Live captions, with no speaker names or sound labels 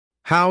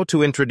How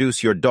to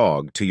introduce your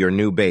dog to your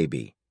new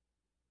baby.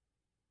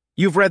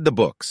 You've read the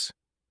books.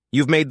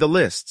 You've made the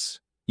lists.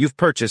 You've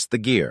purchased the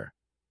gear.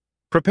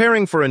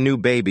 Preparing for a new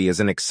baby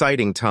is an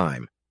exciting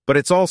time, but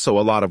it's also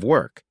a lot of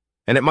work,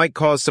 and it might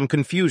cause some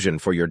confusion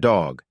for your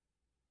dog.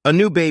 A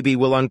new baby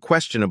will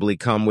unquestionably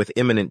come with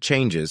imminent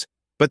changes,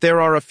 but there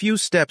are a few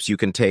steps you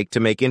can take to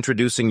make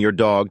introducing your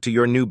dog to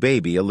your new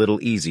baby a little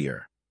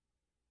easier.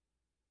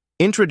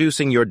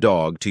 Introducing your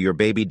dog to your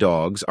baby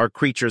dogs are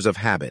creatures of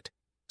habit,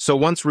 so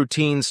once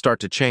routines start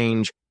to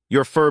change,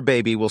 your fur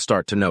baby will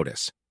start to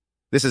notice.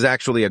 This is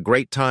actually a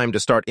great time to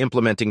start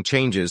implementing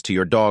changes to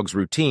your dog's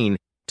routine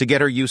to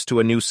get her used to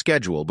a new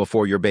schedule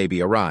before your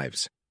baby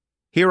arrives.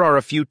 Here are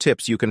a few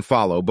tips you can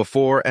follow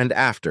before and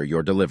after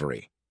your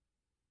delivery.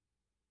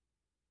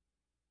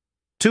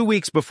 2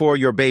 weeks before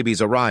your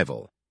baby's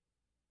arrival.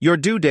 Your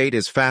due date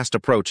is fast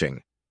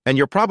approaching, and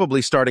you're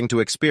probably starting to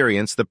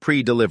experience the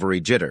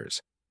pre-delivery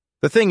jitters.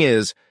 The thing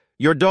is,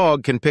 your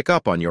dog can pick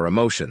up on your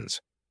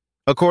emotions.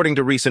 According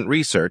to recent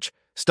research,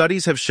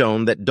 studies have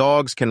shown that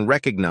dogs can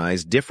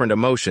recognize different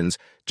emotions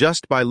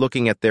just by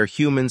looking at their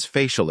human's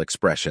facial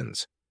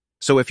expressions.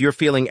 So if you're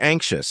feeling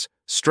anxious,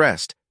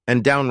 stressed,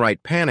 and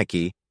downright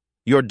panicky,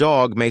 your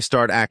dog may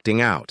start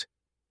acting out.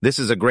 This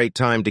is a great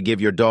time to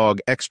give your dog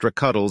extra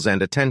cuddles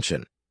and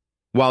attention.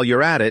 While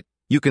you're at it,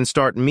 you can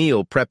start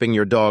meal prepping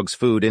your dog's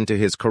food into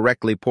his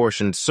correctly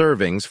portioned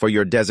servings for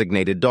your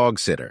designated dog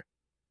sitter.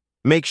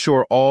 Make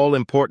sure all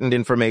important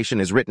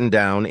information is written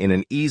down in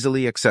an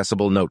easily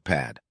accessible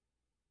notepad.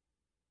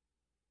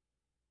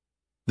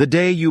 The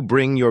day you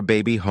bring your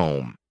baby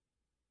home.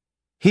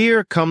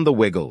 Here come the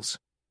wiggles.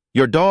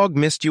 Your dog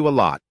missed you a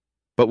lot,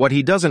 but what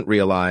he doesn't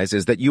realize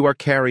is that you are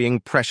carrying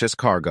precious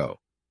cargo.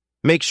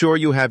 Make sure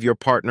you have your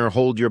partner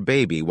hold your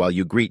baby while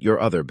you greet your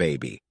other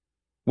baby.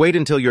 Wait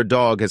until your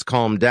dog has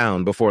calmed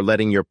down before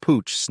letting your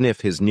pooch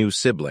sniff his new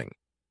sibling.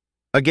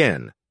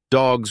 Again,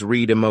 dogs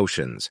read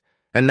emotions,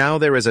 and now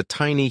there is a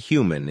tiny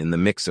human in the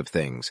mix of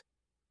things.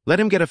 Let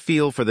him get a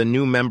feel for the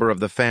new member of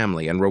the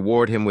family and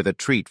reward him with a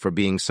treat for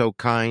being so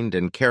kind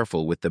and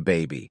careful with the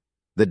baby,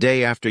 the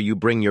day after you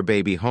bring your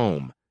baby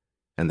home,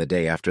 and the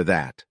day after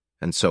that,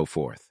 and so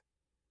forth.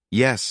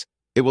 Yes,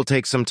 it will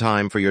take some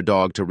time for your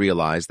dog to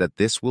realize that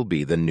this will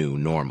be the new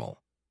normal.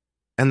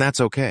 And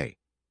that's okay.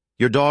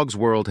 Your dog's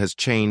world has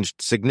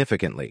changed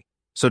significantly,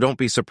 so don't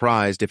be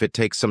surprised if it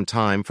takes some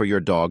time for your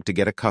dog to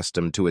get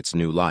accustomed to its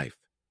new life.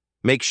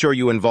 Make sure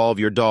you involve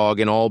your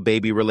dog in all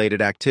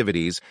baby-related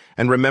activities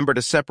and remember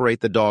to separate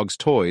the dog's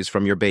toys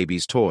from your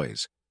baby's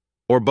toys,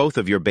 or both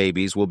of your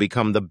babies will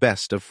become the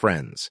best of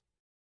friends.